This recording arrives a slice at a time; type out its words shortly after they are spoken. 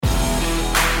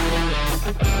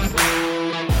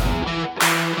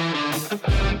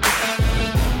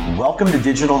Welcome to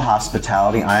Digital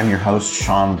Hospitality. I'm your host,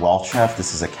 Sean Walchef.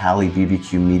 This is a Cali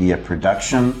BBQ Media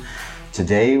production.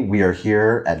 Today, we are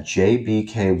here at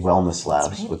JBK Wellness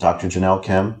Labs with Dr. Jenelle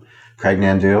Kim, Craig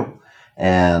Nandoo,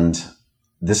 and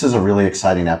this is a really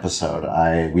exciting episode.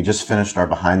 We just finished our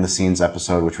behind the scenes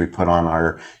episode, which we put on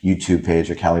our YouTube page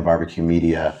at Cali BBQ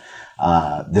Media.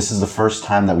 This is the first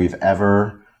time that we've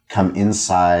ever come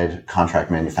inside contract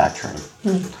manufacturing.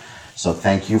 So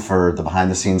thank you for the behind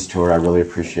the scenes tour. I really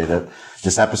appreciate it.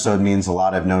 This episode means a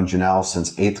lot. I've known Jenelle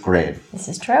since 8th grade. This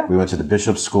is true. We went to the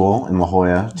Bishop School in La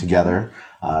Jolla together,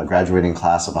 graduating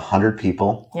class of 100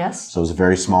 people. Yes. So it was a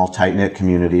very small, tight-knit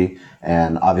community,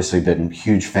 and obviously been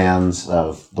huge fans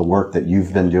of the work that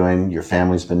you've been doing, your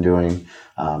family's been doing.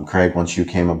 Craig, once you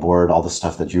came aboard, all the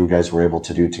stuff that you guys were able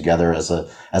to do together as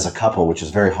a couple, which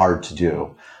is very hard to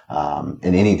do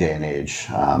in any day and age.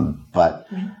 But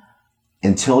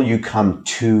until you come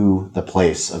to the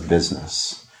place of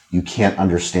business, you can't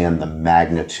understand the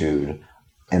magnitude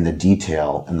and the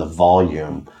detail and the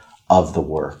volume of the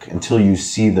work. Until you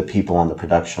see the people on the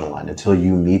production line, until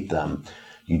you meet them,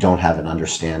 you don't have an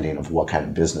understanding of what kind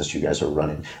of business you guys are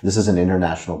running. This is an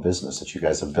international business that you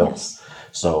guys have built. Yes.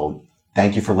 So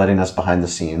thank you for letting us behind the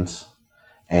scenes,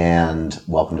 and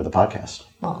welcome to the podcast.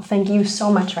 Well, thank you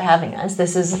so much for having us.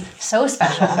 This is so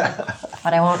special,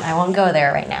 but I won't go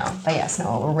there right now. But yes,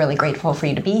 no, we're really grateful for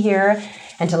you to be here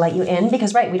and to let you in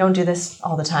because, we don't do this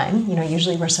all the time.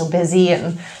 Usually we're so busy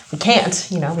and we can't,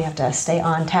 we have to stay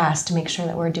on task to make sure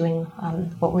that we're doing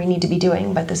what we need to be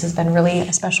doing. But this has been really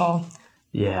a special.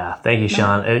 Yeah, thank you,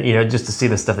 Sean. Just to see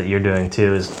the stuff that you're doing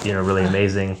too is, really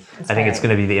amazing. I think it's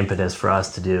going to be the impetus for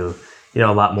us to do,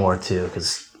 a lot more too,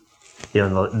 because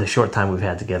in the short time we've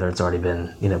had together, it's already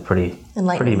been, pretty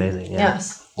amazing. Yeah.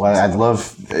 Yes. Well, I'd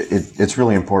love it. It's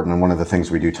really important, and one of the things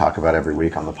we do talk about every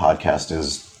week on the podcast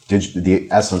is the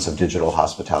essence of digital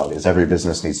hospitality. Is every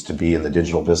business needs to be in the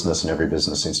digital business, and every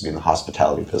business needs to be in the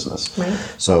hospitality business. Right.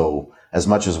 So, as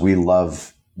much as we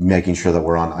love making sure that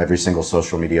we're on every single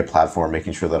social media platform,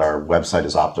 making sure that our website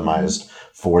is optimized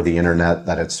for the internet,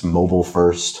 that it's mobile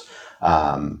first.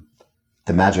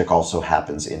 The magic also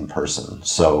happens in person.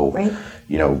 So,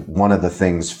 one of the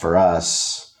things for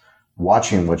us,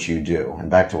 watching what you do, and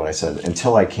back to what I said,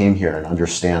 until I came here and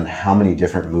understand how many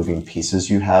different moving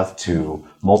pieces you have to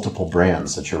multiple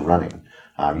brands that you're running.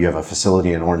 You have a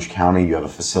facility in Orange County, you have a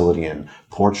facility in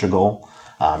Portugal,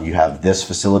 you have this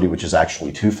facility, which is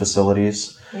actually 2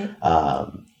 facilities.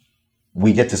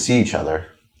 We get to see each other,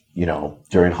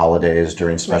 during holidays,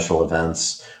 during special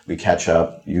events. We catch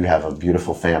up. You have a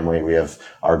beautiful family. We have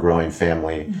our growing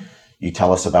family. You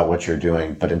tell us about what you're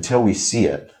doing. But until we see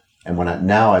it, and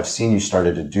now I've seen you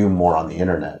started to do more on the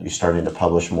internet. You're starting to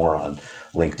publish more on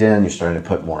LinkedIn. You're starting to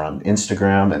put more on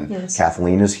Instagram. And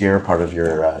Kathleen is here, part of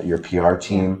your PR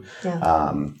team.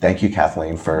 Yeah. Thank you,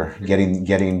 Kathleen, for getting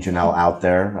Jenelle out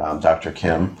there. Dr.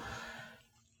 Kim,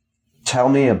 tell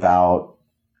me about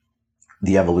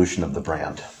the evolution of the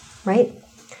brand. Right.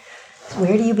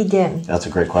 Where do you begin? That's a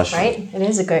great question. Right? It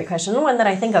is a great question, and one that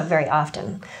I think of very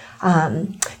often.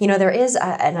 There is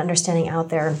an understanding out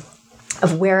there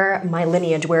of where my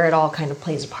lineage, where it all kind of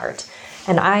plays a part.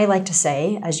 And I like to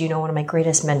say, as you know, one of my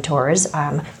greatest mentors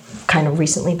kind of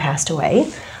recently passed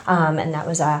away. And that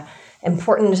was a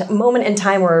important moment in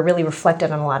time where I really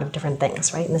reflected on a lot of different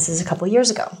things, right? And this is a couple of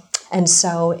years ago. And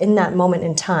so in that moment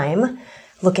in time,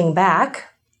 looking back,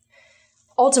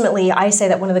 ultimately, I say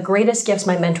that one of the greatest gifts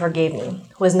my mentor gave me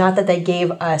was not that they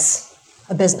gave us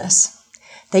a business.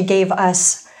 They gave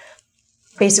us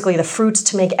basically the fruits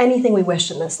to make anything we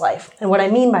wished in this life. And what I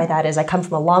mean by that is I come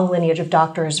from a long lineage of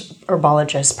doctors,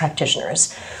 herbologists,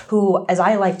 practitioners, who, as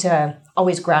I like to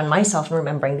always ground myself in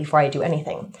remembering before I do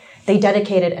anything, they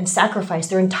dedicated and sacrificed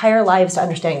their entire lives to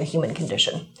understanding the human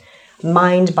condition.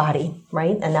 Mind, body,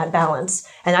 right? And that balance.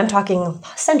 And I'm talking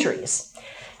centuries.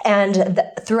 And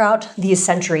throughout these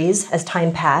centuries, as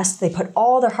time passed, they put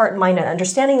all their heart and mind on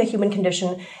understanding the human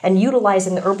condition and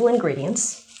utilizing the herbal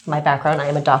ingredients. My background, I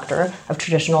am a doctor of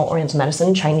traditional Oriental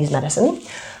medicine, Chinese medicine.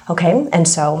 Okay, and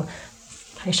so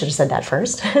I should have said that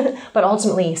first. But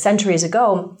ultimately, centuries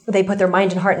ago, they put their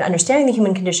mind and heart in understanding the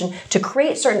human condition to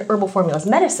create certain herbal formulas,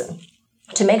 medicine,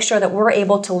 to make sure that we're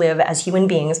able to live as human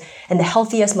beings in the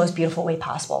healthiest, most beautiful way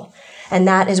possible. And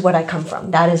that is what I come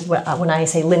from. That is what, when I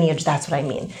say lineage, that's what I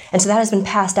mean. And so that has been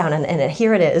passed down, and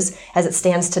here it is, as it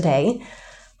stands today.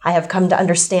 I have come to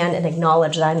understand and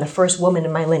acknowledge that I'm the first woman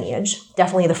in my lineage,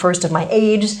 definitely the first of my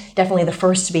age, definitely the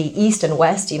first to be East and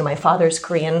West. My father's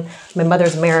Korean, my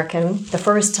mother's American, the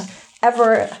first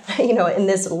ever, in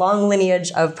this long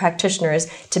lineage of practitioners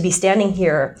to be standing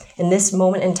here in this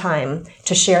moment in time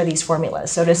to share these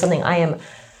formulas. So it is something I am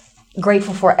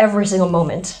grateful for every single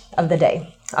moment of the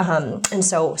day. And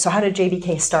so how did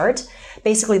JBK start?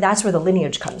 Basically, that's where the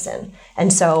lineage comes in.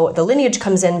 And so the lineage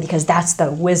comes in because that's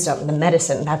the wisdom, the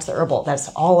medicine, that's the herbal, that's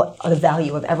all the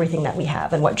value of everything that we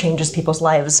have and what changes people's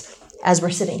lives as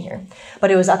we're sitting here. But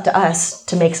it was up to us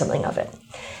to make something of it.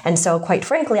 And so quite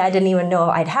frankly, I didn't even know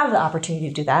I'd have the opportunity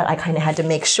to do that. I kind of had to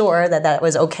make sure that that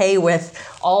was okay with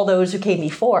all those who came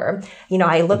before. You know,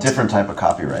 I looked... Different type of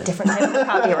copyright. Different type of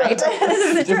copyright.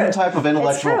 Different type of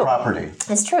intellectual property.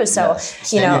 It's true. So, yes.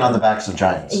 Standing on the backs of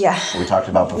giants. Yeah. We talked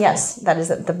about before. Yes, that is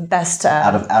the best...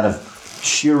 Out of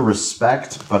sheer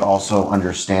respect, but also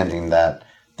understanding that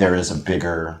there is a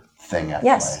bigger thing at play.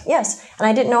 Yes. And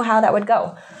I didn't know how that would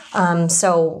go.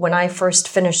 So when I first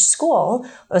finished school,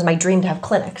 it was my dream to have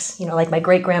clinics. You know, like my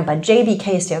great-grandpa,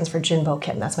 JBK stands for Jenelle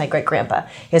Kim. That's my great-grandpa.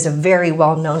 He is a very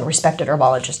well-known, respected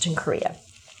herbologist in Korea.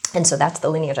 And so that's the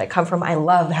lineage I come from. I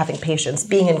love having patients,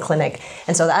 being in clinic.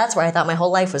 And so that's where I thought my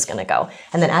whole life was going to go.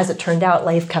 And then as it turned out,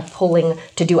 life kept pulling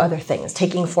to do other things,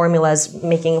 taking formulas,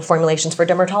 making formulations for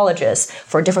dermatologists,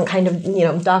 for different kind of, you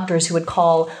know, doctors who would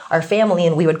call our family,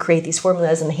 and we would create these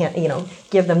formulas and, you know,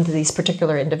 give them to these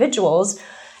particular individuals.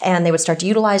 And they would start to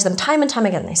utilize them time and time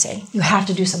again. They say, you have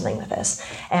to do something with this.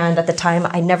 And at the time,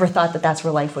 I never thought that that's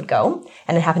where life would go.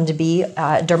 And it happened to be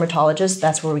a dermatologist.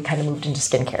 That's where we kind of moved into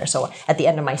skincare. So at the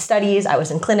end of my studies, I was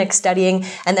in clinic studying.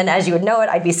 And then as you would know it,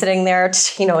 I'd be sitting there,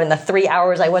 you know, in the 3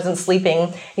 hours I wasn't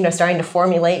sleeping, you know, starting to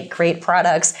formulate, create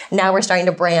products. Now we're starting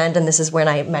to brand. And this is when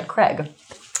I met Craig.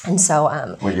 And so...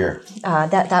 what year?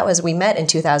 That was, we met in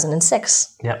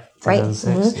 2006. Yep. 2006, right?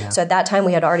 Mm-hmm. Yeah. So at that time,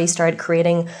 we had already started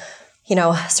creating, you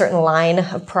know, a certain line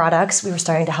of products. We were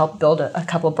starting to help build a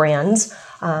couple brands.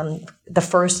 The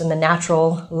first in the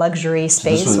natural luxury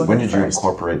space. So when did you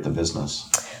incorporate the business?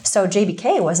 So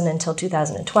JBK wasn't until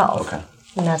 2012. Okay.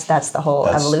 And that's the whole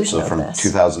evolution of this. So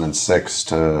from 2006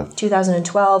 to...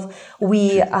 2012, we...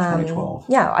 2012.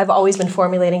 Yeah, I've always been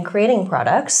formulating, creating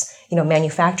products, you know,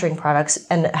 manufacturing products,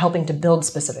 and helping to build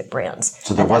specific brands.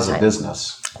 So there was a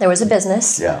business. There was a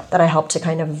business that I helped to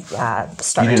kind of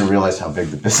start. You didn't realize how big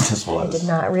the business was. I did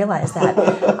not realize that.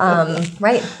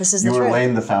 Right, this is the truth. You were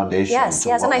laying the foundation. Yes,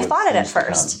 and I fought it at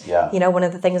first. Yeah. You know, one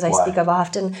of the things I speak of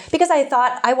often, because I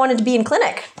thought I wanted to be in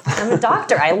clinic. I'm a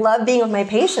doctor. I love being with my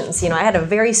patients. You know, I had a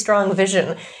very strong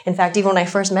vision. In fact, even when I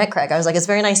first met Craig, I was like, it's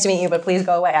very nice to meet you, but please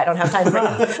go away. I don't have time for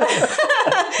you.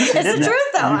 It's the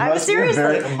truth, though. I'm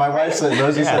seriously. My wife said,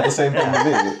 Rosie said the same thing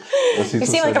to me. You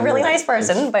seem like a really nice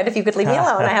person, but if you could leave me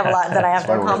alone, I have a lot that I have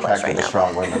to accomplish right now.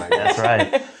 Strong women, I guess. That's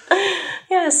right.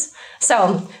 Yes.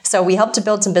 So we helped to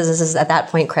build some businesses. At that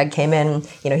point, Craig came in.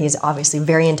 You know, he's obviously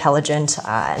very intelligent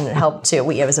and helped to.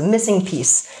 It was a missing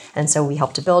piece, and so we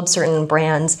helped to build certain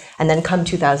brands. And then come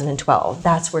 2012,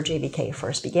 that's where JBK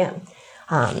first began,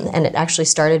 and it actually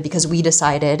started because we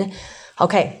decided,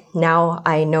 okay, now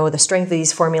I know the strength of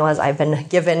these formulas. I've been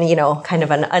given, you know, kind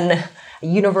of an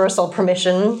universal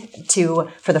permission to,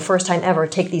 for the first time ever,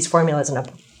 take these formulas in a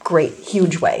great,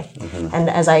 huge way. Mm-hmm. And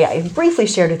as I briefly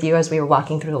shared with you as we were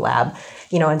walking through the lab,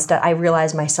 you know, instead I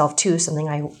realized myself too, something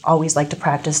I always like to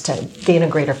practice to gain a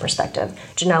greater perspective.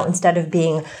 Janelle, instead of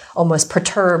being almost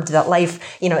perturbed that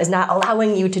life, you know, is not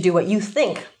allowing you to do what you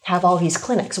think, have all these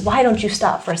clinics, why don't you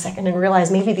stop for a second and realize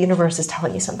maybe the universe is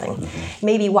telling you something? Mm-hmm.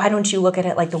 Maybe why don't you look at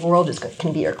it like the world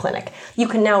can be your clinic? You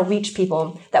can now reach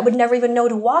people that would never even know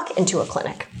to walk into a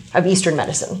clinic of Eastern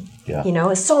medicine. Yeah. You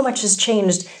know, so much has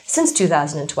changed since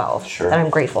 2012 that I'm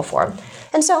grateful for.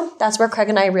 And so that's where Craig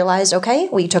and I realized, okay,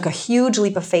 we took a huge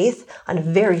leap of faith on a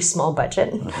very small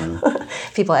budget.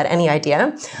 Mm-hmm. People had any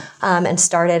idea.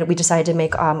 We decided to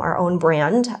make our own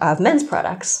brand of men's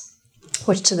products,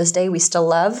 which to this day we still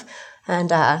love and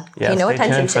pay no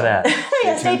attention to. For that.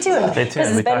 Stay tuned.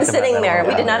 Because it's been sitting there.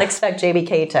 We did not expect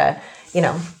JBK to, you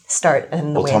know, start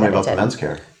in the way that it did. Well, tell me about the men's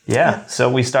care. Yeah. So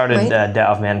we started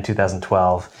Tao of Man in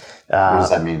 2012. What does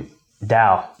that mean?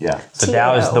 Tao. Yeah. So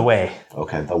Tao is the way.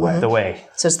 Okay, the way. The way.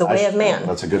 So it's the way of man.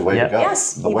 That's a good way to go.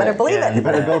 Yes, you better believe it. You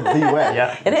better go the way.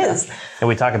 Yeah. It is. And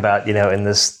we talk about, you know, in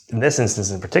this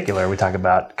instance in particular, we talk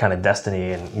about kind of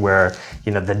destiny and where,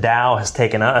 you know, the Tao has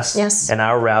taken us and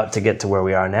our route to get to where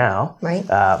we are now. Right.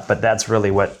 But that's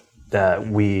really what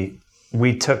we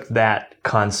took that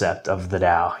concept of the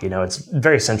Tao. You know, it's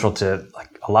very central to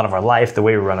like a lot of our life, the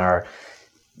way we run our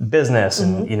business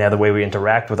and, you know, the way we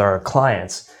interact with our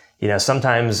clients. You know,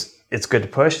 sometimes it's good to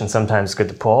push and sometimes it's good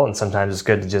to pull and sometimes it's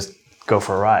good to just go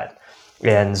for a ride.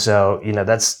 And so, you know,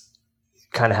 that's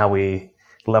kind of how we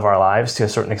live our lives to a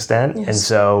certain extent. Yes. And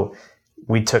so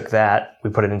we took that, we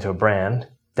put it into a brand,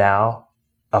 Tao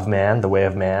of Man, the way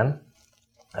of man,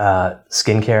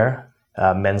 skincare,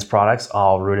 men's products,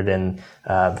 all rooted in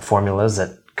the formulas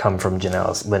that come from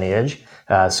Janelle's lineage.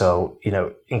 So,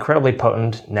 incredibly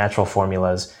potent natural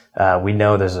formulas. We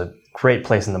know there's a great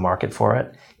place in the market for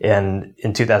it. And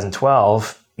in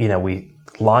 2012, we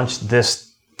launched this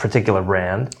particular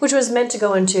brand, which was meant to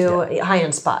go into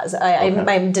high-end spas.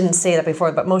 I didn't say that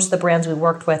before, but most of the brands we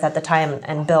worked with at the time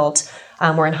and built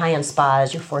were in high-end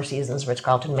spas, your Four Seasons,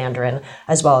 Ritz-Carlton, Mandarin,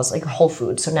 as well as like Whole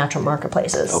Foods, so natural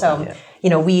marketplaces. Okay.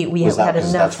 So, we had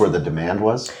enough. That's where the demand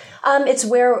was? It's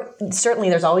where certainly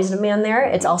there's always demand there.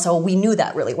 It's also, we knew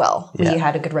that really well. We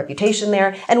had a good reputation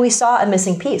there, and we saw a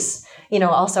missing piece.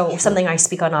 Also something I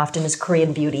speak on often is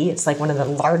Korean beauty. It's like one of the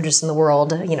largest in the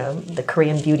world, the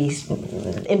Korean beauty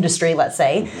industry, let's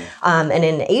say. And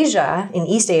in Asia, in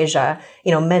East Asia,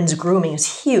 men's grooming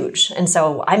is huge. And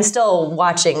so I'm still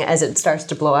watching as it starts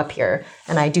to blow up here.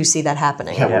 And I do see that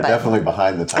happening. Yeah, we're definitely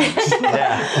behind the times.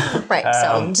 Right.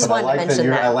 So just wanted to mention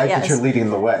that. I like that you're leading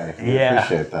the way. I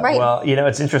appreciate that. Right. Well,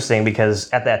 it's interesting because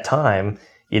at that time,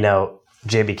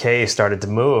 JBK started to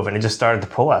move and it just started to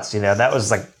pull us. That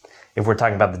was like, if we're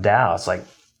talking about the Dow, it's like,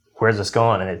 where's this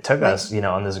going? And it took us,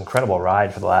 on this incredible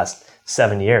ride for the last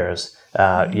 7 years.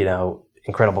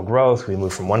 Incredible growth. We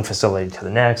moved from one facility to the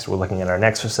next. We're looking at our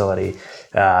next facility,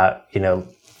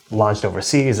 launched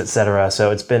overseas, et cetera.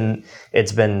 So it's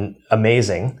been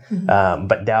amazing.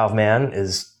 But Dow of Man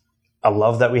is a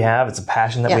love that we have. It's a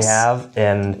passion that we have.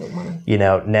 And,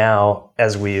 now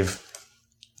as we've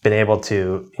been able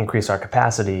to increase our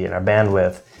capacity and our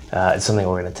bandwidth, it's something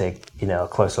we're going to take, a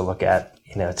closer look at,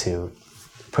 to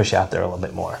push out there a little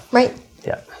bit more. Right.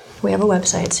 Yeah. We have a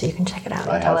website, so you can check it out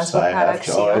and tell us what products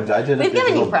We've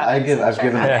given you products. I've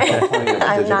given plenty of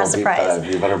I'm not surprised.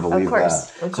 You better believe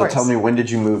that. Of course. So tell me, when did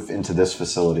you move into this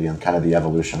facility and kind of the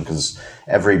evolution? Because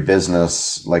every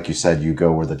business, like you said, you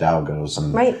go where the Dow goes.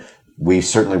 And we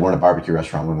certainly weren't a barbecue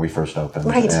restaurant when we first opened.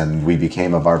 Right. And we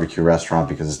became a barbecue restaurant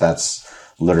because that's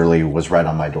literally was right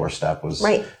on my doorstep.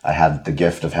 I had the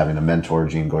gift of having a mentor,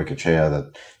 Gene Goycochea,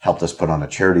 that helped us put on a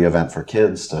charity event for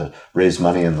kids to raise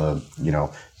money in the,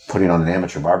 putting on an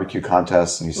amateur barbecue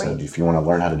contest. And he said, if you want to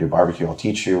learn how to do barbecue, I'll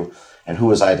teach you. And who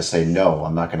was I to say, no,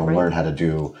 I'm not going to learn how to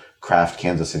do craft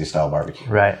Kansas City style barbecue.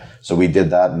 Right. So we did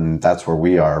that, and that's where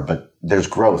we are. But there's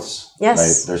growths. Yes.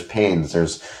 Right? There's pains,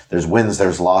 there's wins,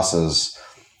 there's losses.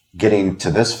 Getting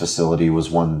to this facility was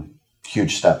one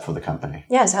huge step for the company.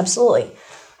 Yes, absolutely.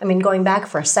 I mean, going back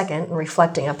for a second and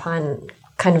reflecting upon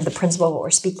kind of the principle of what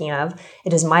we're speaking of,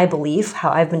 it is my belief, how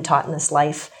I've been taught in this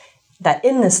life, that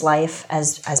in this life,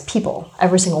 as people,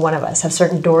 every single one of us have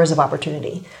certain doors of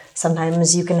opportunity.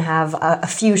 Sometimes you can have a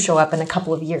few show up in a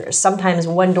couple of years. Sometimes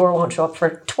one door won't show up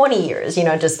for 20 years.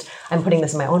 I'm putting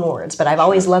this in my own words, but I've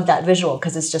always loved that visual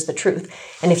because it's just the truth.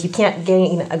 And if you can't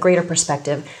gain a greater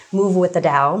perspective, move with the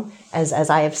Dow. As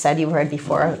I have said, you heard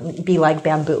before, be like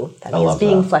bamboo. That means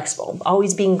being flexible,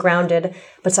 always being grounded.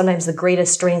 But sometimes the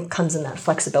greatest strength comes in that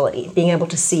flexibility, being able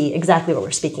to see exactly what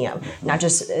we're speaking of. Not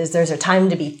just there's a time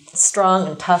to be strong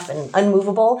and tough and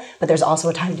unmovable, but there's also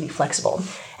a time to be flexible.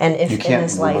 And if you can't in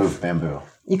this life, remove bamboo.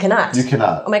 You cannot. You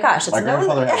cannot. Oh my gosh, it's my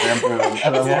grandfather had bamboo.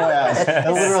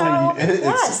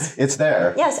 It's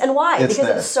there. Yes, and why? It's because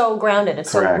there. it's so grounded,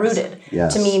 it's so rooted.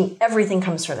 Yes. To me, everything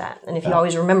comes from that. And if you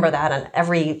always remember that in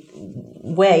every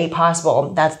way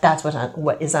possible, that's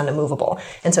what is unmovable.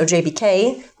 And so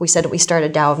JBK, we said we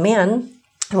started Dow of Man.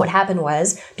 And what happened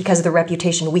was, because of the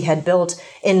reputation we had built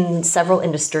in several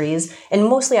industries, and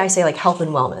mostly I say like health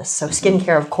and wellness. So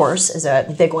skincare, of course, is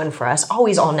a big one for us.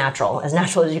 Always all natural as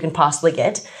you can possibly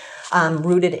get.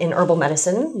 Rooted in herbal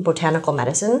medicine, botanical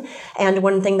medicine. And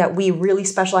one thing that we really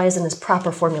specialize in is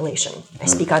proper formulation. I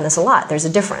speak on this a lot. There's a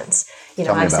difference.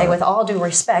 I say with all due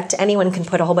respect, anyone can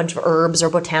put a whole bunch of herbs or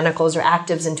botanicals or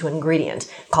actives into an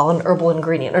ingredient, call it an herbal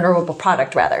ingredient, an herbal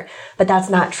product rather. But that's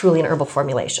not truly an herbal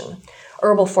formulation.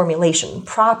 Herbal formulation,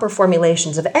 proper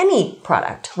formulations of any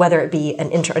product, whether it be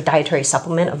a dietary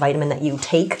supplement, a vitamin that you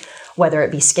take, whether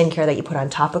it be skincare that you put on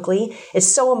topically, it's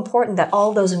so important that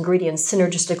all those ingredients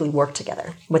synergistically work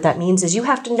together. What that means is you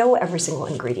have to know every single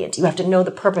ingredient. You have to know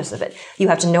the purpose of it. You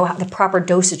have to know the proper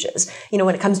dosages.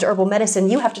 When it comes to herbal medicine,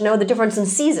 you have to know the difference in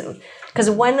season. Because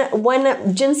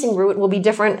one ginseng root will be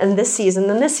different in this season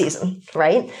than this season,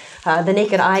 right? The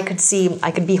naked eye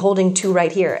I could be holding two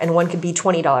right here, and one could be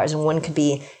 $20, and one could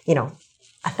be,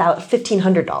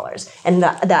 $1,500, and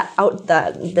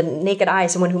the naked eye,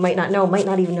 someone who might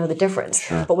not even know the difference.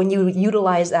 Sure. But when you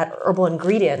utilize that herbal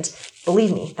ingredient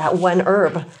believe me, that one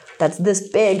herb that's this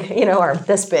big, or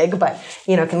this big, but,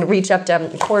 can reach up to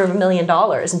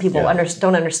 $250,000 and people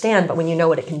don't understand, but when you know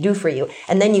what it can do for you,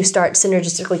 and then you start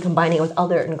synergistically combining it with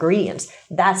other ingredients,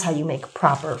 that's how you make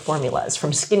proper formulas, from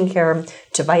skincare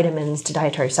to vitamins to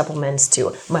dietary supplements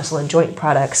to muscle and joint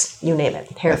products, you name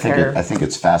it, hair care. I think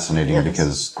it's fascinating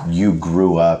because you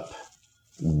grew up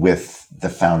with the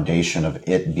foundation of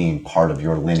it being part of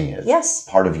your lineage,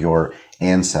 part of your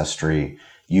ancestry.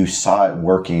 You saw it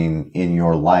working in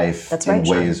your life in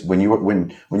ways when you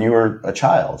were a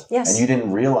child, and you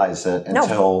didn't realize it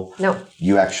until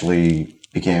you actually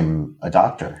became a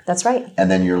doctor. That's right.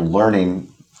 And then you're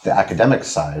learning the academic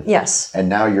side. Yes. And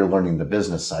now you're learning the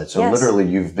business side. So literally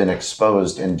you've been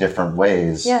exposed in different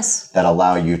ways that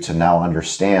allow you to now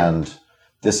understand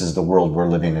this is the world we're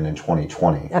living in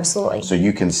 2020. Absolutely. So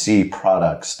you can see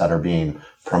products that are being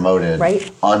promoted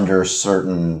under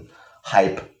certain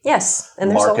hype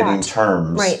and marketing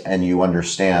terms, and you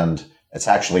understand it's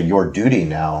actually your duty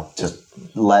now to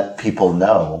let people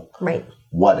know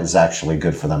what is actually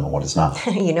good for them and what is not.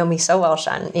 You know me so well,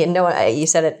 Sean. You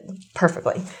said it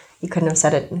perfectly. You couldn't have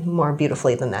said it more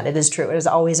beautifully than that. It is true. It is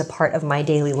always a part of my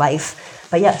daily life.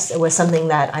 But yes, it was something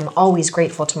that I'm always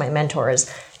grateful to my mentors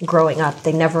growing up.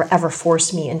 They never, ever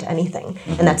forced me into anything.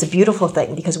 And that's a beautiful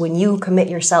thing, because when you commit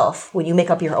yourself, when you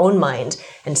make up your own mind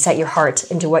and set your heart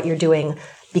into what you're doing,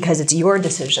 because it's your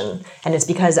decision, and it's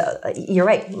because, you're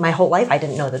right, my whole life I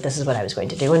didn't know that this is what I was going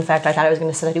to do. In fact, I thought I was going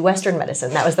to study Western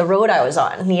medicine. That was the road I was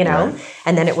on, Right.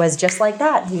 And then it was just like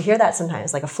that. You hear that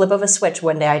sometimes, like a flip of a switch.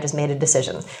 One day I just made a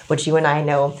decision, which you and I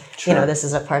know, this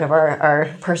is a part of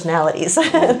our personalities.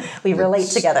 We relate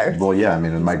together. Well, yeah,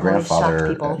 and my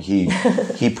grandfather,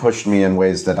 he pushed me in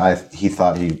ways that he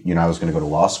thought I was going to go to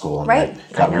law school, and I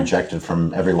got rejected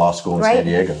from every law school in San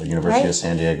Diego, University of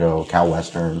San Diego, Cal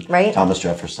Western, Thomas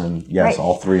Jefferson. Yes,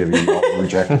 all three of you all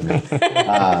rejected me.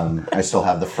 I still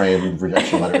have the framed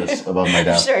rejection letters above my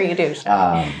desk. Sure you do.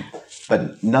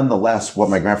 But nonetheless, what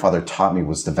my grandfather taught me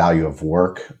was the value of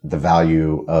work, the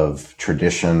value of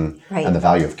tradition, and the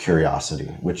value of curiosity,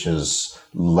 which has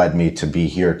led me to be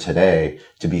here today,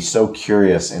 to be so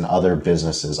curious in other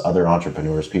businesses, other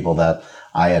entrepreneurs, people that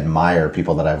I admire,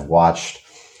 people that I've watched,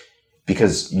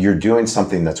 because you're doing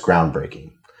something that's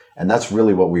groundbreaking. And that's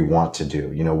really what we want to do.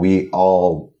 We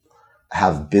all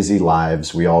have busy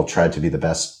lives. We all try to be the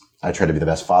best. I try to be the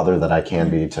best father that I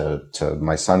can be to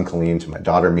my son, Colleen, to my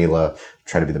daughter, Mila.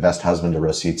 Try to be the best husband to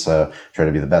Rositza. Try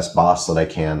to be the best boss that I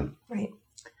can. Right.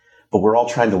 But we're all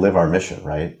trying to live our mission,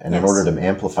 right? And in order to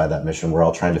amplify that mission, we're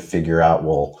all trying to figure out,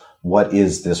 well, what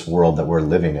is this world that we're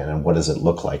living in, and what does it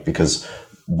look like? Because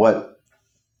what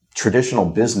traditional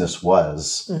business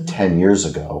was 10 years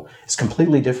ago is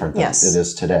completely different than it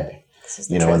is today.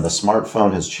 And the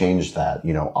smartphone has changed that.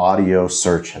 Audio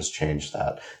search has changed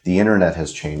that. The internet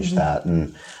has changed that.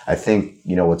 And I think,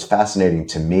 what's fascinating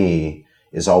to me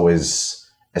is always,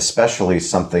 especially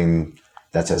something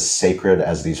that's as sacred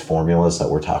as these formulas that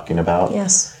we're talking about.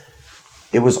 Yes.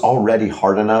 It was already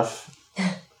hard enough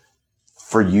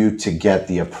for you to get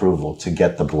the approval, to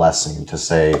get the blessing, to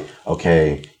say,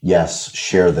 okay, yes,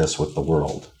 share this with the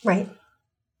world. Right.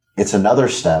 It's another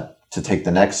step to take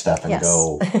the next step and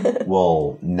go,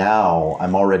 well, now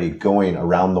I'm already going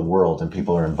around the world and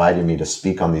people are inviting me to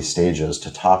speak on these stages,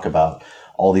 to talk about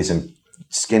all these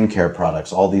skincare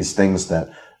products, all these things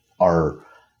that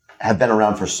have been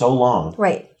around for so long,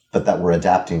 but that we're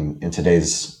adapting in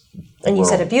today's And you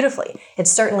said it beautifully. It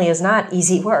certainly is not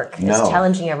easy work. It's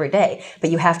challenging every day,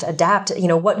 but you have to adapt.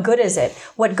 What good is it?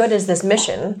 What good is this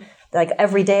mission? Like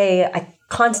every day, I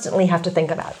constantly have to think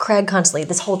about, Craig constantly,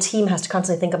 this whole team has to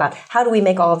constantly think about, how do we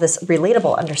make all of this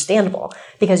relatable, understandable?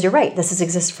 Because you're right, this has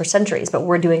existed for centuries, but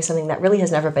we're doing something that really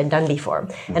has never been done before.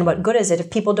 And what good is it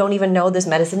if people don't even know this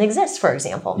medicine exists, for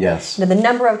example? Yes. The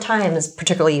number of times,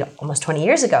 particularly almost 20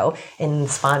 years ago in the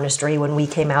spa industry, when we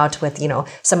came out with,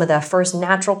 some of the first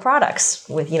natural products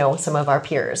with, some of our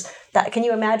peers. Can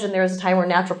you imagine there was a time where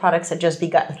natural products had just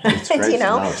begun? It's crazy.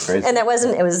 It's crazy. And it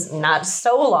was not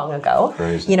so long ago.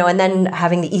 Crazy. And then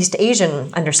having the East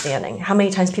Asian understanding. How many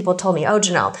times people told me, oh,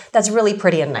 Jenelle, that's really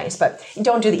pretty and nice, but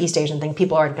don't do the East Asian thing.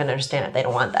 People aren't going to understand it. They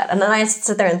don't want that. And then I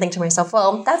sit there and think to myself,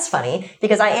 well, that's funny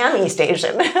because I am East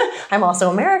Asian. I'm also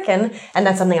American. And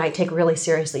that's something I take really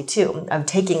seriously too, of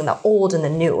taking the old and the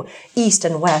new, East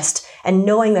and West, and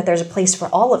knowing that there's a place for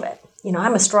all of it.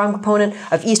 I'm a strong proponent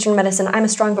of Eastern medicine. I'm a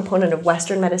strong proponent of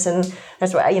Western medicine.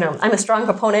 That's why, I'm a strong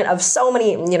proponent of so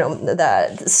many,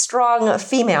 the strong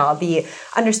female, the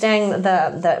understanding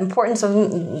the importance of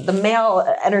the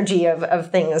male energy of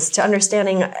things, to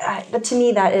understanding, to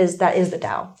me, that is the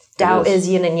Tao. Tao is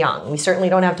yin and yang. We certainly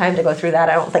don't have time to go through that,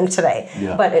 I don't think, today.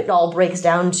 Yeah. But it all breaks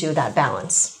down to that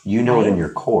balance. You know it in your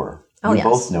core. You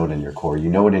both know it in your core. You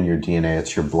know it in your DNA.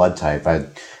 It's your blood type. I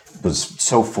was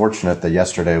so fortunate that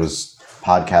yesterday I was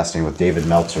podcasting with David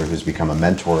Meltzer, who's become a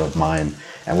mentor of mine.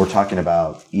 And we're talking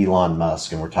about Elon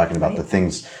Musk, and we're talking about the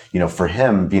things, for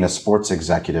him being a sports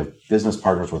executive, business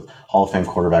partners with Hall of Fame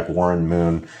quarterback Warren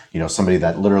Moon, somebody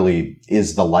that literally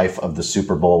is the life of the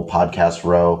Super Bowl podcast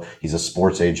row. He's a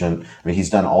sports agent. I mean,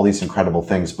 he's done all these incredible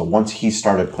things. But once he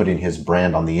started putting his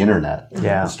brand on the internet,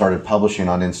 and started publishing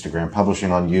on Instagram,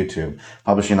 publishing on YouTube,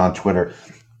 publishing on Twitter,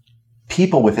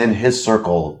 people within his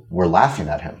circle were laughing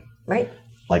at him. Right.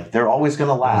 Like, they're always going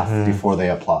to laugh before they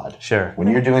applaud. Sure. When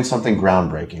you're doing something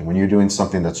groundbreaking, when you're doing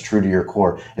something that's true to your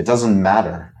core, it doesn't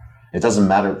matter. It doesn't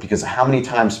matter, because how many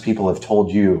times people have told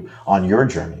you on your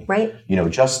journey, right?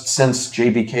 Just since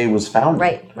JBK was founded,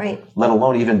 right. Let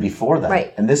alone even before that.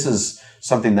 Right. And this is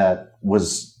something that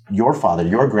was your father,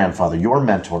 your grandfather, your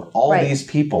mentor, all these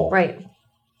people.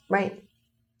 Right.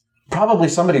 Probably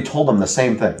somebody told them the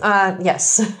same thing.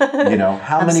 Yes.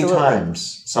 How many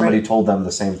times somebody told them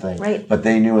the same thing? Right. But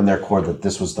they knew in their core that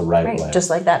this was the right way. Just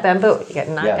like that bamboo. You get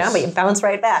knocked down, but you bounce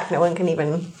right back. No one can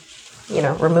even,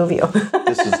 remove you.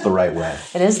 This is the right way.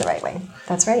 It is the right way.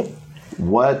 That's right.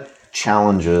 What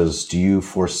challenges do you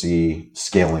foresee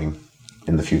scaling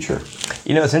in the future?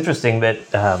 It's interesting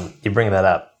that you bring that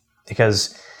up,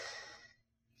 because,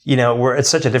 we're at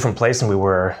such a different place than we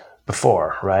were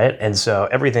before, right? And so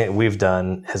everything that we've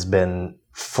done has been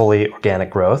fully organic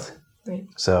growth. Right.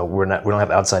 So we don't have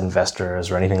outside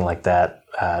investors or anything like that.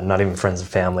 Not even friends and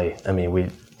family. I mean, we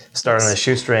started on a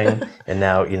shoestring and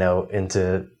now,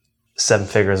 into 7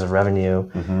 figures of revenue.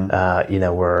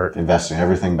 We're investing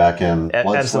everything back in.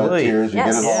 Blood, absolutely. Sweat, tears. You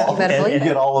get it all. You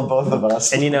get all of both of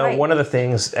us. And one of the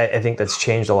things I think that's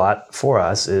changed a lot for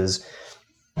us is,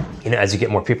 as you get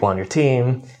more people on your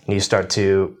team and you start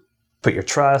to put your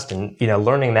trust and,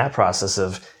 learning that process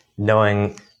of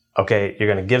knowing, okay, you're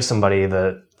going to give somebody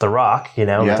the rock, we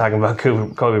were talking about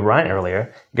Kobe Bryant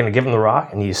earlier. You're going to give them the rock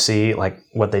and you see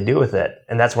what they do with it.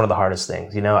 And that's one of the hardest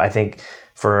things. I think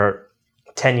for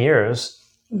 10 years,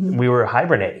 we were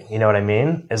hibernating. You know what I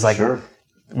mean? It's like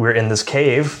we're in this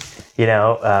cave,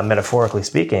 metaphorically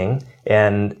speaking.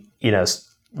 And,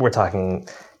 we're talking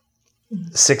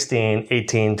 16,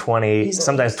 18, 20, easily.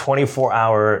 Sometimes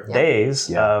 24-hour days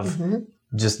of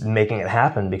just making it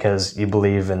happen because you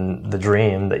believe in the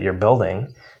dream that you're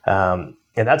building. And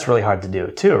that's really hard to do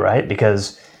too, right?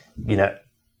 Because, you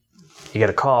get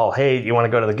a call, hey, you want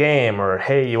to go to the game? Or,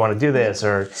 hey, you want to do this?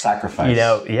 Or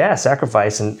sacrifice.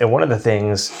 Sacrifice. And one of the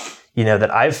things,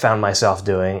 that I've found myself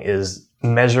doing is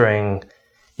measuring,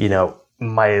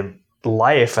 my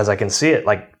life as I can see it,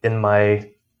 like in my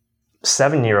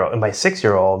 7-year-old and my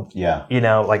 6-year-old,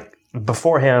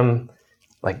 before him,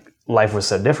 life was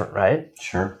so different, right?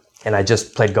 Sure. And I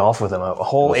just played golf with him, a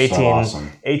whole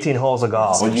 18 holes of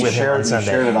golf. Well, you shared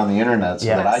it on the internet so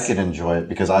that I could enjoy it,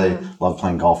 because I love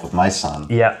playing golf with my son.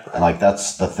 Yeah. And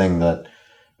that's the thing that,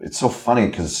 it's so funny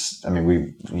because,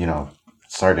 we,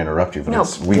 sorry to interrupt you,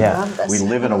 but we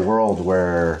live in a world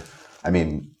where,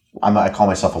 I call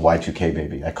myself a Y2K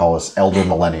baby. I call us elder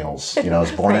millennials. I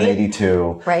was born in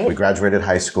 82. Right. We graduated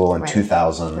high school in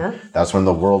 2000. Yeah. That's when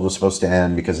the world was supposed to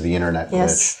end because of the internet glitch.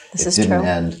 Yes, this it didn't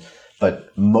end.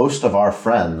 But most of our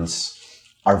friends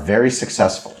are very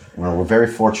successful. We're very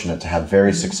fortunate to have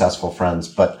very successful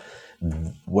friends. But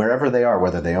wherever they are,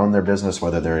 whether they own their business,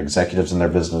 whether they're executives in their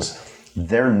business,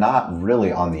 they're not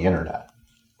really on the internet.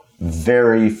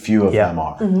 Very few of them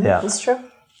are. Mm-hmm. Yeah, that's true.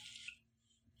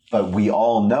 But we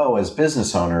all know as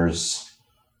business owners,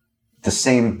 the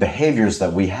same behaviors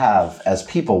that we have as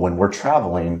people when we're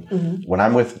traveling. Mm-hmm. When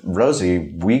I'm with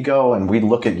Rosie, we go and we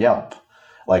look at Yelp.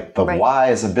 Why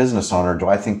as a business owner do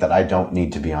I think that I don't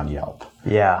need to be on Yelp?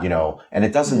 Yeah. And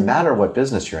it doesn't matter what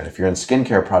business you're in. If you're in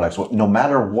skincare products, no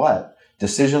matter what,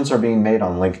 decisions are being made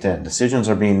on LinkedIn. Decisions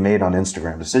are being made on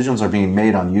Instagram. Decisions are being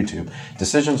made on YouTube.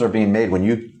 Decisions are being made when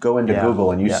you go into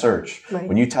Google and you search. Right.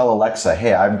 When you tell Alexa,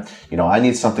 hey, I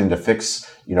need something to fix,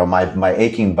 my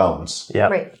aching bones. Yeah.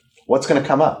 Right. What's going to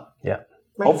come up? Yeah.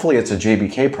 Right. Hopefully it's a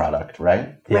JBK product,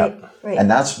 right? Yeah. Right. And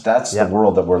that's the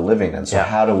world that we're living in. So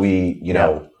how do we,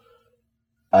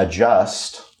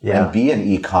 adjust and be an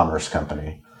e-commerce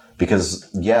company? Because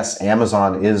yes,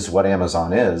 Amazon is what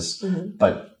Amazon is,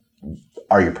 but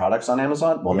are your products on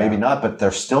Amazon? Well, maybe not, but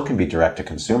there still can be direct to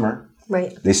consumer.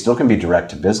 Right. They still can be direct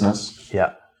to business.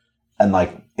 Yeah. And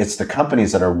it's the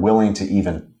companies that are willing to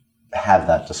even have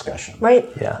that discussion. Right.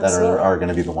 Yeah. That are going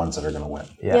to be the ones that are going to win.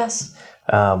 Yeah. Yes.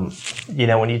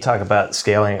 When you talk about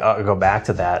scaling, I'll go back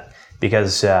to that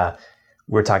because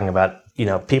we're talking about,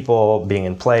 people being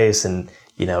in place and,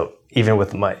 even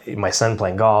with my son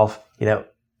playing golf,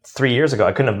 3 years ago,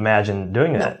 I couldn't have imagined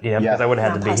doing that, because I would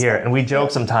have had to be here. And we joke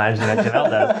sometimes, Jenelle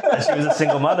does, that she was a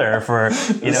single mother for,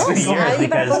 3 years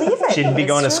because she'd be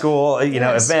going to school,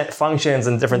 event functions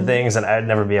and different things, and I'd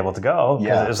never be able to go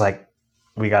because it was like,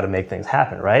 we got to make things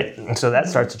happen, right? And so that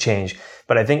starts to change.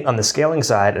 But I think on the scaling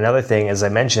side, another thing, as I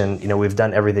mentioned, we've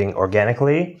done everything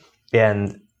organically,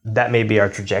 and that may be our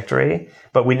trajectory,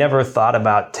 but we never thought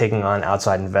about taking on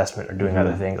outside investment or doing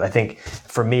other things. I think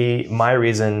for me, my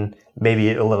reason may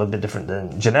be a little bit different than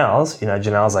Jenelle's.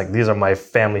 Jenelle's like, these are my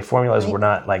family formulas. We're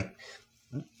not like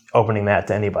opening that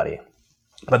to anybody.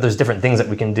 But there's different things that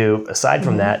we can do aside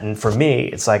from that. And for me,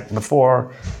 it's like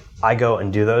before I go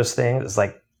and do those things, it's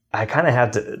like I kind of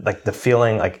have to, like, the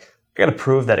feeling like I got to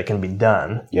prove that it can be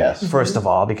done. Yes. First of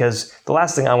all, because the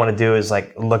last thing I want to do is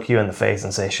like look you in the face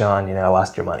and say, Sean, I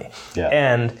lost your money. Yeah.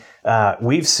 And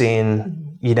we've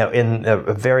seen, in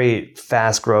a very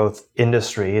fast growth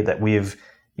industry that we've,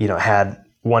 had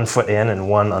one foot in and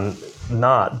one on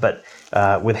not, but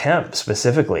with hemp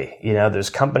specifically, there's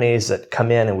companies that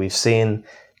come in and we've seen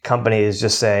companies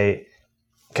just say,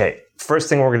 okay, first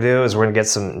thing we're going to do is we're going to get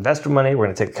some investor money. We're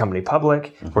going to take the company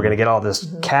public. We're going to get all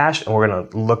this cash and we're going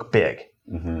to look big.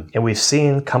 And we've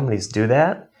seen companies do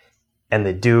that, and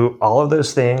they do all of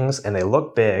those things and they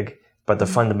look big, but the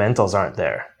fundamentals aren't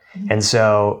there. And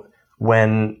so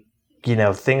when,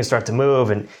 things start to move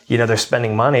and, they're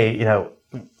spending money,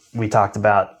 we talked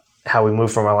about how we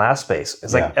moved from our last space.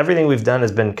 It's like everything we've done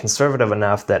has been conservative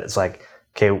enough that it's like,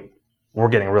 okay, we're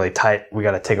getting really tight. We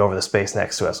got to take over the space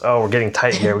next to us. Oh, we're getting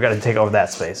tight here. We got to take over that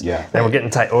space. Yeah. Then we're getting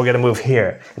tight. Oh, we got to move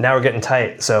here. And now we're getting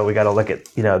tight. So we got to look at,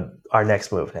 our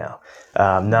next move now.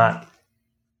 Not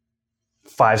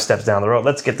 5 steps down the road.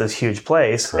 Let's get this huge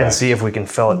place and see if we can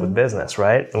fill it with business,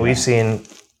 right? And we've seen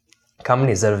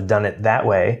companies that have done it that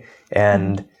way.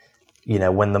 And,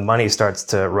 when the money starts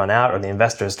to run out or the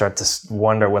investors start to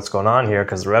wonder what's going on here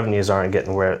because the revenues aren't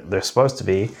getting where they're supposed to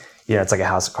be, it's like a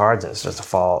house of cards and it's just to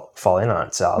fall in on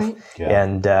itself. Right. Yeah.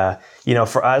 And,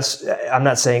 for us, I'm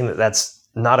not saying that that's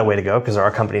not a way to go because there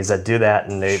are companies that do that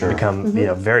and they become,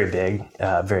 very big,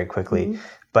 very quickly.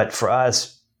 But for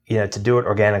us, to do it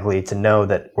organically, to know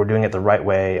that we're doing it the right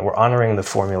way and we're honoring the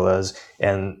formulas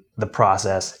and the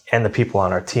process and the people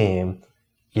on our team,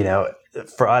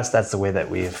 for us, that's the way that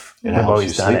we've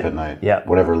always done it. Sleep at night. Yeah.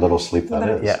 Whatever little sleep that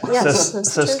is. Yeah.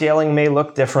 Yes, so scaling may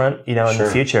look different, in the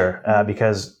future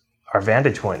because our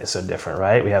vantage point is so different,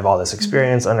 right? We have all this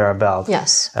experience under our belt.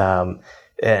 Yes.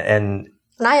 And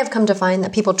I have come to find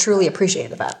that people truly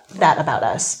appreciate that about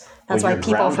us. That's why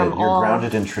people from all... You're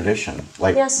grounded in tradition.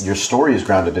 Like, your story is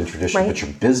grounded in tradition,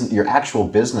 but your actual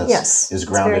business is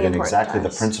grounded in exactly the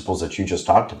principles that you just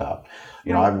talked about.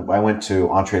 I went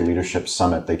to Entree Leadership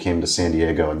Summit. They came to San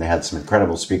Diego and they had some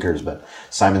incredible speakers, but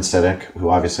Simon Sinek, who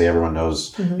obviously everyone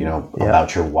knows,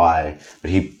 about your why,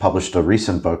 but he published a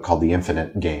recent book called The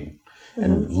Infinite Game.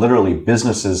 And literally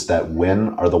businesses that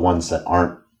win are the ones that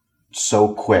aren't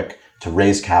so quick to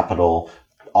raise capital,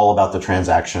 all about the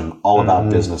transaction, all about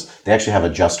business. They actually have a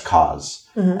just cause.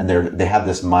 And they have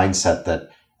this mindset that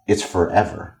it's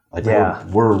forever. Like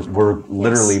we're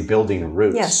literally building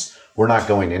roots. Yes. We're not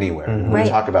going anywhere. And we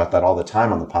talk about that all the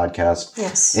time on the podcast.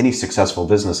 Yes. Any successful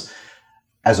business,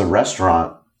 as a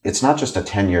restaurant, it's not just a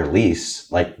 10-year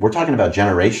lease. Like, we're talking about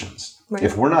generations. Right.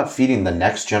 If we're not feeding the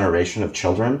next generation of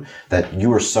children that you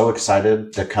were so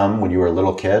excited to come when you were a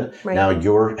little kid, now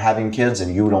you're having kids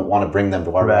and you don't want to bring them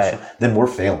to our restaurant, then we're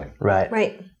failing.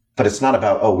 Right. But it's not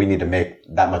about, we need to make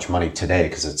that much money today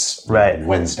because it's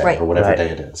Wednesday or whatever day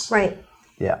it is. Right.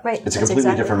 Yeah. Right. It's a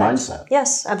completely different mindset.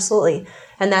 Yes, absolutely.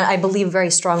 And that, I believe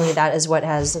very strongly, that is what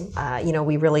has,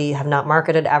 we really have not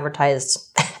marketed, advertised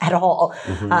at all.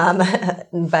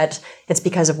 But it's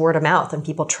because of word of mouth and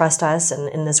people trust us.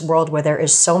 And in this world where there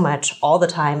is so much all the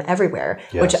time, everywhere,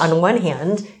 which on one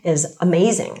hand is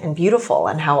amazing and beautiful,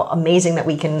 and how amazing that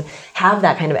we can have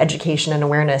that kind of education and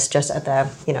awareness just at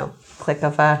the, click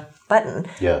of a button.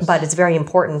 Yes. But it's very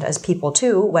important as people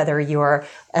too, whether you're,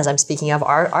 as I'm speaking of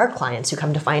our clients who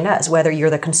come to find us, whether you're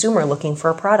the consumer looking for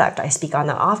a product, I speak on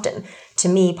that often. To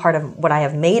me, part of what I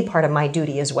have made part of my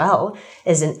duty as well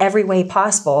is in every way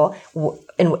possible,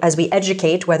 and as we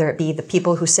educate, whether it be the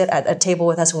people who sit at a table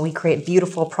with us when we create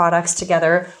beautiful products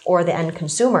together or the end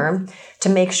consumer, to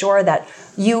make sure that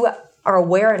you are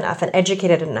aware enough and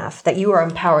educated enough that you are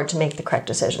empowered to make the correct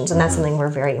decisions. And that's something we're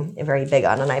very, very big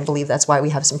on. And I believe that's why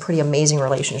we have some pretty amazing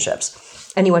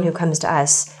relationships. Anyone who comes to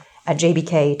us at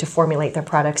JBK to formulate their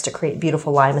products, to create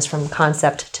beautiful limes from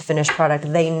concept to finished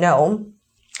product, they know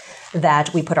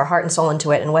that we put our heart and soul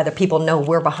into it, and whether people know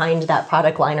we're behind that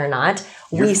product line or not,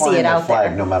 we see it out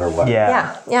flag there. No matter what.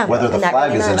 Yeah. Whether the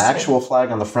flag is an actual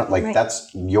flag on the front, like that's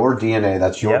your DNA,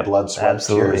 that's your blood, sweat,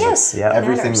 tears, yes,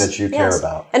 everything that you care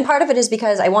about. And part of it is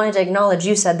because I wanted to acknowledge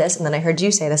you said this, and then I heard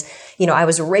you say this. I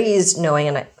was raised knowing,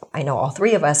 and I know all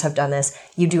three of us have done this,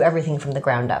 you do everything from the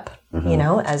ground up,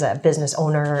 as a business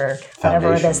owner or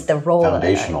whatever it is, the role.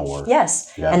 Foundational work.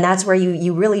 Yes. Yeah. And that's where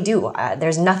you really do.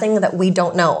 There's nothing that we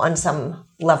don't know on some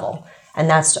level. And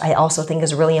that's, I also think,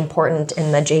 is really important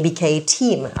in the JBK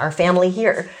team, our family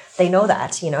here. They know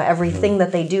that, everything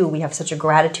that they do, we have such a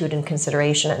gratitude and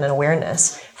consideration and an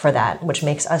awareness for that, which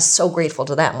makes us so grateful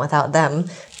to them. Without them,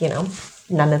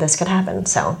 none of this could happen.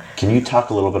 So, can you talk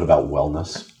a little bit about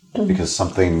wellness? Because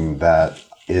something that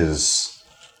is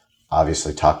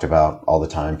obviously talked about all the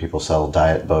time. People sell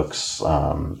diet books.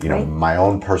 My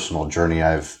own personal journey,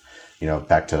 I've,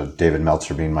 back to David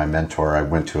Meltzer being my mentor, I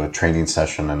went to a training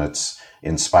session and it's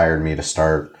inspired me to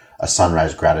start a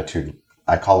sunrise gratitude.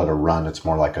 I call it a run. It's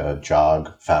more like a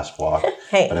jog, fast walk.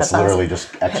 But it's literally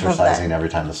just exercising every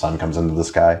time the sun comes into the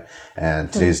sky.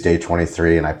 And today's day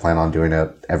 23, and I plan on doing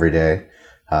it every day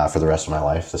for the rest of my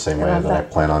life, the same way that I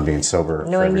plan on being sober.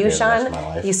 Knowing you,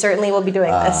 Sean, you certainly will be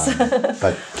doing this.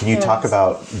 But can you talk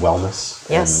about wellness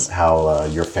and how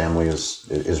your family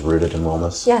is rooted in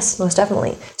wellness? Yes, most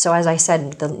definitely. So as I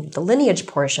said, the lineage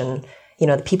portion,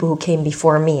 the people who came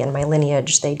before me in my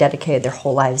lineage, they dedicated their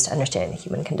whole lives to understanding the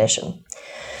human condition.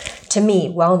 To me,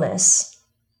 wellness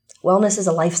is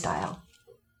a lifestyle,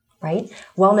 right?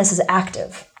 Wellness is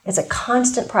active. It's a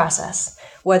constant process,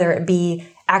 whether it be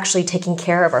actually taking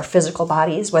care of our physical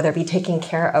bodies, whether it be taking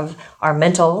care of our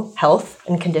mental health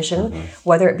and condition,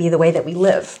 whether it be the way that we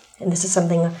live. And this is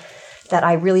something that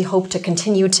I really hope to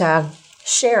continue to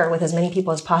share with as many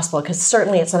people as possible, because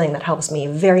certainly it's something that helps me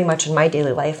very much in my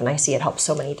daily life, and I see it helps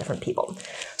so many different people.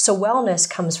 So wellness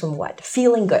comes from what?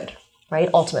 Feeling good, right?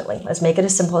 Ultimately, let's make it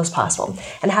as simple as possible.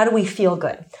 And how do we feel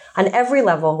good? On every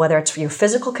level, whether it's for your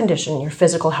physical condition, your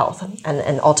physical health,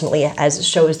 and ultimately as it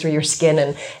shows through your skin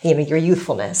and your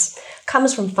youthfulness,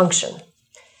 comes from function.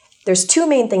 There's two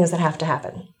main things that have to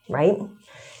happen, right?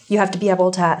 You have to be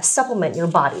able to supplement your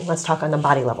body. Let's talk on the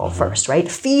body level first,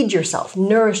 right? Feed yourself,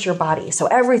 nourish your body. So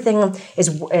everything is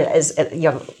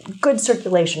good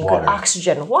circulation, good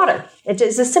oxygen, water. It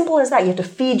is as simple as that. You have to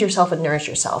feed yourself and nourish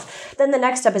yourself. Then the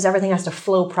next step is everything has to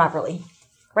flow properly,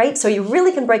 right? So you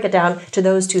really can break it down to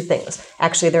those two things.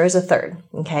 Actually, there is a third,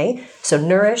 okay? So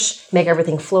nourish, make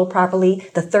everything flow properly.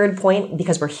 The third point,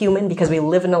 because we're human, because we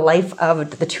live in a life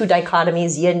of the two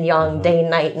dichotomies, yin, yang, day,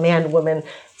 night, man, woman,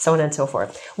 so on and so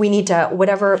forth. We need to,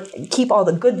 keep all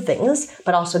the good things,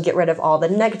 but also get rid of all the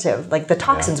negative, like the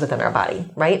toxins within our body,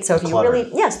 right? So if you really,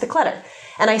 the clutter.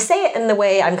 And I say it in the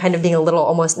way I'm kind of being a little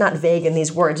almost not vague in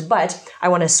these words, but I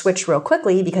want to switch real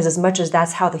quickly, because as much as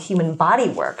that's how the human body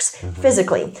works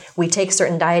physically, we take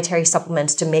certain dietary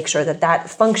supplements to make sure that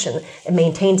function, it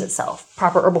maintains itself.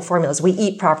 Proper herbal formulas, we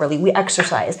eat properly, we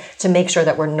exercise to make sure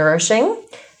that we're nourishing,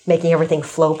 making everything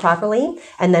flow properly,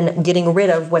 and then getting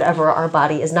rid of whatever our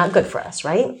body is not good for us,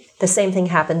 right? The same thing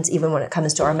happens even when it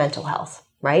comes to our mental health,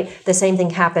 right? The same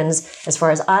thing happens as far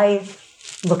as I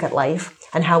look at life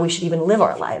and how we should even live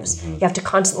our lives. You have to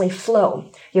constantly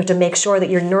flow. You have to make sure that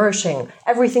you're nourishing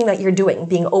everything that you're doing,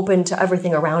 being open to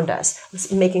everything around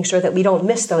us, making sure that we don't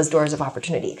miss those doors of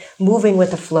opportunity, moving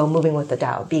with the flow, moving with the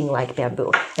Tao, being like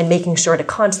bamboo, and making sure to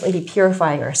constantly be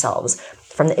purifying ourselves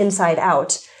from the inside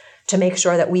out to make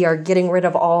sure that we are getting rid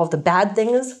of all of the bad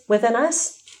things within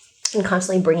us and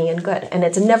constantly bringing in good. And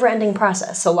it's a never-ending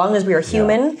process. So long as we are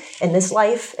human in this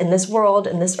life, in this world,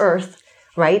 in this earth,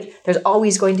 right? There's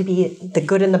always going to be the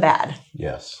good and the bad.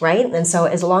 Yes. Right? And so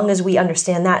as long as we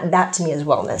understand that to me is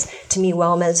wellness. To me,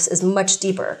 wellness is much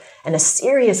deeper and a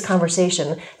serious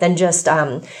conversation than just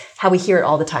how we hear it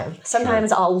all the time.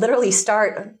 Sometimes I'll literally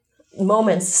start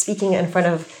moments speaking in front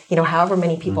of, however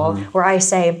many people where I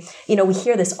say, we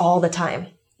hear this all the time.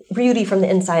 Beauty from the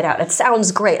inside out. It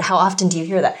sounds great. How often do you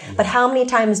hear that? But how many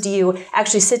times do you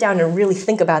actually sit down and really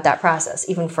think about that process,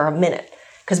 even for a minute?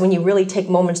 Because when you really take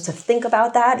moments to think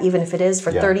about that, even if it is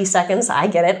for 30 seconds, I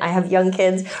get it. I have young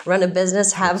kids, run a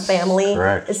business, have family.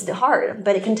 Correct. It's hard,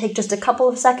 but it can take just a couple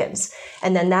of seconds.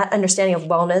 And then that understanding of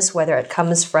wellness, whether it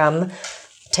comes from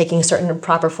taking certain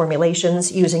proper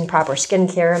formulations, using proper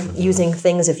skincare, using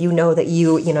things if you know that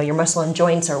your muscle and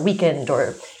joints are weakened,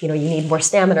 or you need more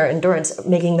stamina or endurance,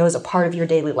 making those a part of your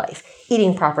daily life.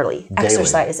 Eating properly, daily.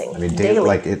 Exercising,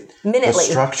 daily, minutely.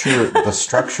 The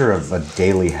structure of a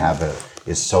daily habit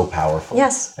is so powerful.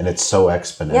 Yes. And it's so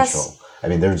exponential. Yes. I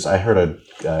mean, I heard a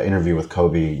interview with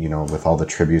Kobe, with all the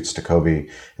tributes to Kobe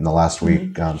in the last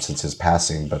week since his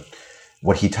passing. But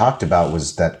what he talked about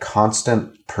was that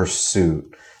constant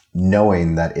pursuit,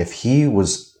 knowing that if he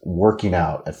was working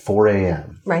out at 4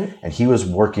 a.m. Right. and he was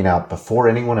working out before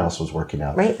anyone else was working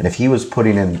out, right. and if he was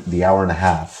putting in the hour and a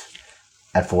half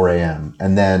at 4 a.m.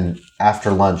 and then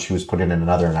after lunch he was putting in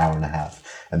another hour and a half,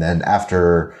 and then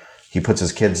after he puts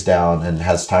his kids down and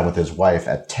has time with his wife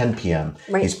at 10 p.m.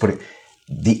 Right. He's putting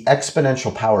the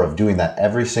exponential power of doing that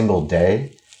every single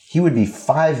day. He would be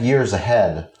 5 years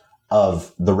ahead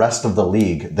of the rest of the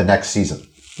league the next season.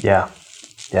 Yeah.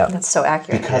 Yeah. That's so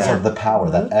accurate. Because of the power,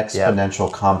 that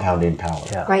exponential compounding power.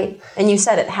 Yeah. Right. And you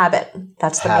said it, habit.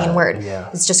 That's the main word. Yeah.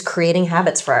 It's just creating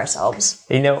habits for ourselves.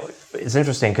 It's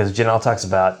interesting because Jenelle talks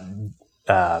about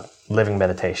living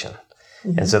meditation.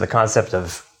 And so the concept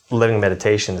of living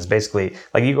meditation is basically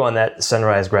like you go on that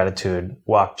sunrise gratitude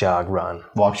walk, jog, run.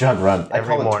 Walk, jog, run.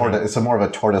 Every I call it morning. It's more of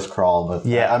a tortoise crawl, but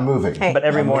I'm moving. Hey, but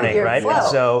every morning, right?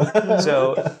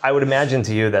 So I would imagine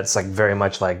to you that's like very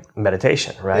much like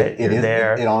meditation, right? It is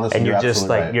there, honestly, and you're just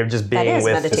like right. you're just being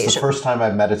with. Meditation. It's the first time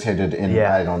I've meditated in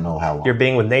I don't know how long. You're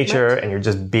being with nature, and you're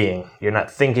just being. You're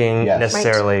not thinking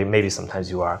necessarily. Maybe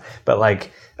sometimes you are, but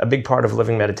like a big part of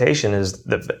living meditation is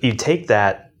that you take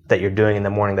that you're doing in the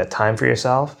morning, that time for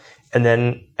yourself. And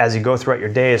then as you go throughout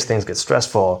your day, as things get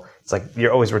stressful, it's like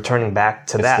you're always returning back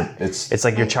to that. It's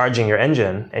like you're charging your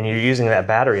engine and you're using that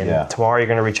battery, and tomorrow you're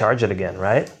going to recharge it again,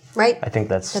 right? Right. I think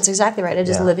that's exactly right. It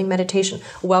is living meditation.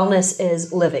 Wellness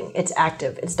is living. It's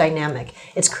active. It's dynamic.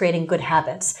 It's creating good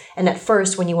habits. And at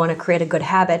first, when you want to create a good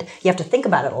habit, you have to think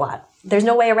about it a lot. There's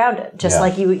no way around it. Just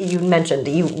like you mentioned,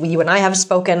 you and I have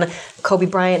spoken. Kobe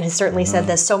Bryant has certainly said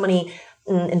this. So many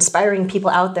inspiring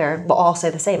people out there will all say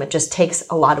the same. It just takes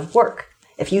a lot of work.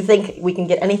 If you think we can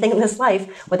get anything in this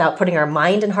life without putting our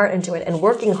mind and heart into it and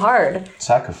working hard,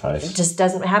 sacrifice, it just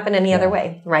doesn't happen any other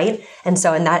way, right? And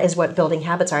that is what building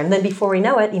habits are. And then before we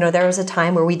know it, there was a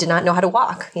time where we did not know how to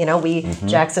walk.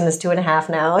 Jackson is 2.5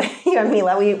 now. And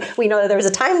Mila, we know that there was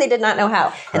a time they did not know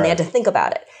how, and they had to think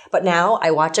about it. But now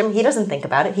I watch him. He doesn't think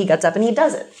about it. He gets up and he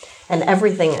does it. And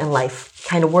everything in life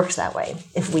kind of works that way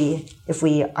if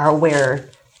we are aware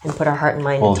and put our heart and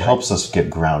mind into it. Well, it helps us get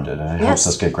grounded, and it helps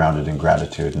us get grounded in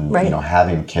gratitude, and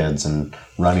having kids and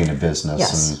running a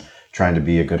business and trying to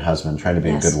be a good husband, trying to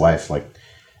be a good wife. Like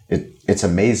it's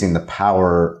amazing the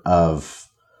power of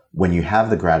when you have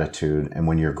the gratitude and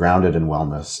when you're grounded in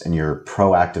wellness and you're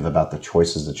proactive about the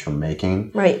choices that you're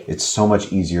making. Right. It's so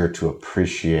much easier to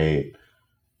appreciate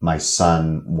my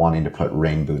son wanting to put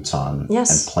rain boots on and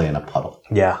play in a puddle.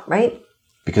 Yeah. Right.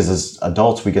 Because as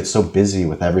adults, we get so busy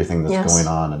with everything that's going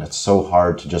on, and it's so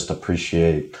hard to just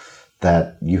appreciate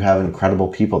that you have incredible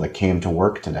people that came to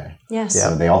work today. Yes.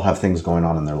 So they all have things going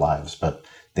on in their lives, but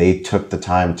they took the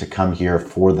time to come here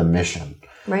for the mission.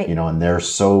 Right. And they're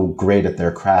so great at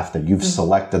their craft that you've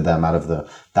selected them out of the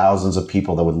thousands of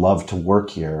people that would love to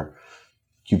work here.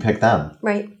 You pick them.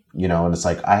 Right. And it's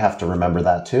like, I have to remember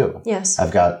that too. Yes.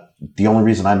 The only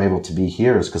reason I'm able to be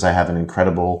here is because I have an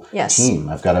incredible team.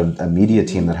 I've got a media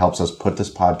team that helps us put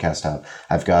this podcast out.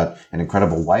 I've got an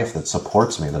incredible wife that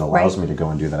supports me, that allows me to go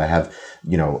and do that. I have,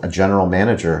 a general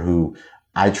manager who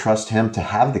I trust him to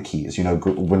have the keys.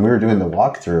 When we were doing the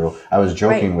walkthrough, I was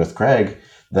joking with Craig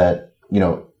that,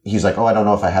 he's like, oh, I don't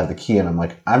know if I have the key. And I'm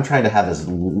like, I'm trying to have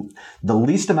the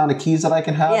least amount of keys that I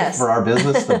can have for our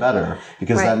business, the better.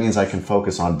 Because that means I can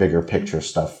focus on bigger picture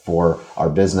stuff for our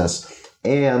business.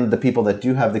 And the people that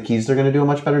do have the keys, they're going to do a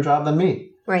much better job than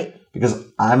me. Right. Because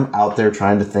I'm out there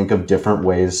trying to think of different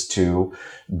ways to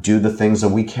do the things that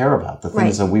we care about, the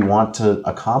things that we want to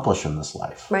accomplish in this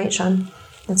life. Right, Sean.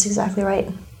 That's exactly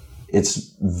right.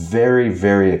 It's very,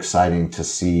 very exciting to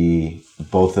see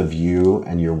both of you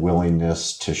and your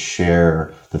willingness to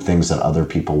share the things that other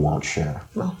people won't share.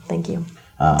 Well, thank you.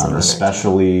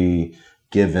 Especially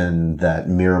given that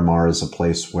Miramar is a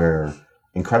place where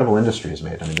incredible industry is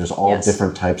made. I mean, there's all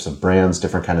different types of brands,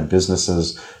 different kind of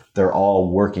businesses. They're all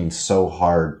working so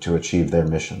hard to achieve their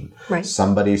mission. Right.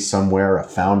 Somebody somewhere, a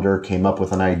founder, came up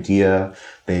with an idea.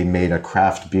 They made a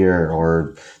craft beer,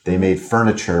 or they made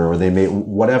furniture, or they made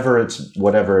whatever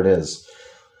it is.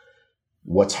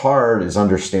 What's hard is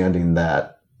understanding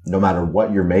that no matter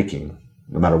what you're making,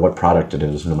 no matter what product it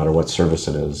is, no matter what service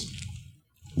it is,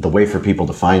 the way for people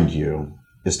to find you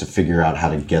is to figure out how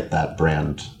to get that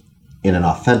brand in an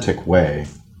authentic way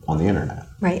on the internet.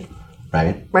 Right.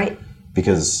 Right? Right.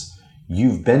 Because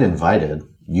you've been invited,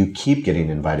 you keep getting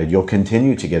invited, you'll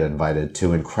continue to get invited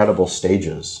to incredible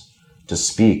stages to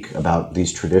speak about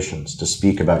these traditions, to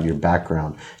speak about your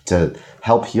background, to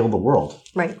help heal the world.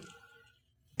 Right.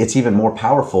 It's even more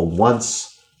powerful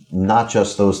once not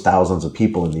just those thousands of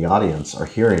people in the audience are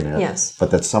hearing it, Yes.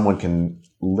 but that someone can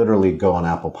literally go on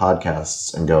Apple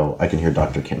Podcasts and go, I can hear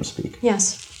Dr. Kim speak.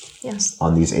 Yes.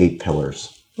 On these 8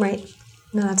 pillars. Right.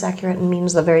 No, that's accurate and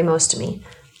means the very most to me.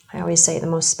 I always say the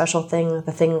most special thing,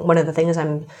 one of the things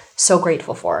I'm so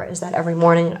grateful for is that every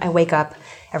morning I wake up,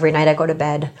 every night I go to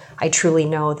bed, I truly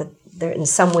know that there, in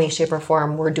some way, shape, or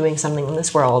form, we're doing something in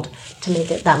this world to make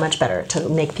it that much better, to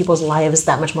make people's lives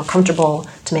that much more comfortable,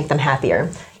 to make them happier.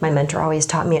 My mentor always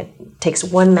taught me it takes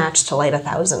one match to light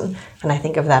 1,000, and I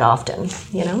think of that often,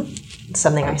 It's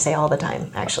something I say all the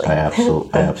time, actually. I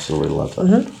absolutely love that.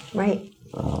 Mm-hmm. Right.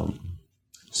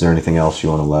 Is there anything else you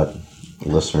want to let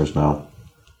listeners know?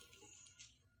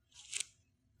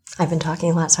 I've been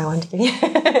talking a lot, so I wanted to give you...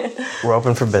 We're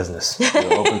open for business.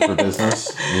 You're open for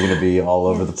business. You're going to be all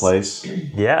over the place.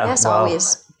 Yeah. Yes,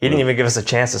 always. You didn't even give us a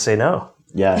chance to say no.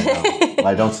 Yeah, no.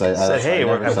 I don't say. Said, hey,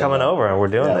 I'm coming over and we're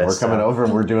doing this. We're coming over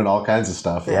and we're doing all kinds of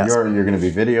stuff. Yes. You're going to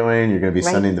be videoing. You're going to be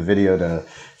sending the video to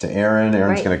Erin.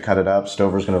 Erin's Right. going to cut it up.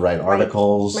 Stover's going to write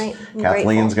articles. Right.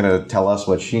 Kathleen's going to tell us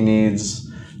what she needs.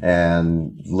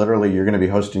 And literally, you're going to be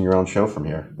hosting your own show from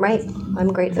here. Right. I'm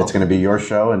grateful. It's going to be your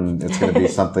show, and it's going to be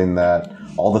something that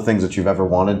all the things that you've ever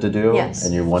wanted to do. Yes.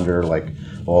 And you wonder, like,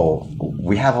 well,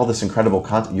 we have all this incredible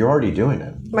content. You're already doing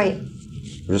it. Right.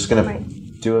 We're just going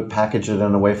to do it, package it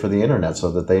in a way for the internet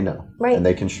so that they know. Right. And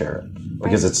they can share it.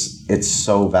 Because it's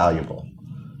so valuable.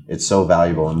 It's so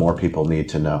valuable, and more people need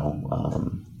to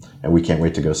know. And we can't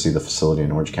wait to go see the facility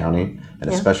in Orange County, and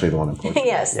especially the one in Portugal.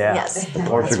 Yes. Yeah. Yes. The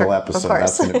Portugal episode,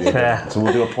 that's going to be good. So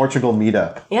we'll do a Portugal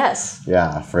meetout. Yes.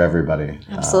 Yeah, for everybody.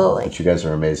 Absolutely. But you guys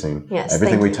are amazing. Yes,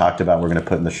 Everything thank we you. talked about, we're going to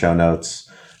put in the show notes.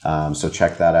 So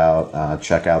check that out.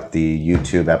 Check out the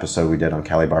YouTube episode we did on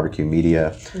Cali Barbecue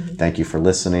Media. Mm-hmm. Thank you for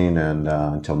listening, and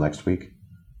until next week.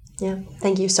 Yeah.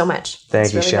 Thank you so much.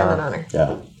 Thank you, It's really Sean. been an honor.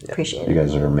 Yeah. Appreciate it. You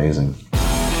guys are amazing.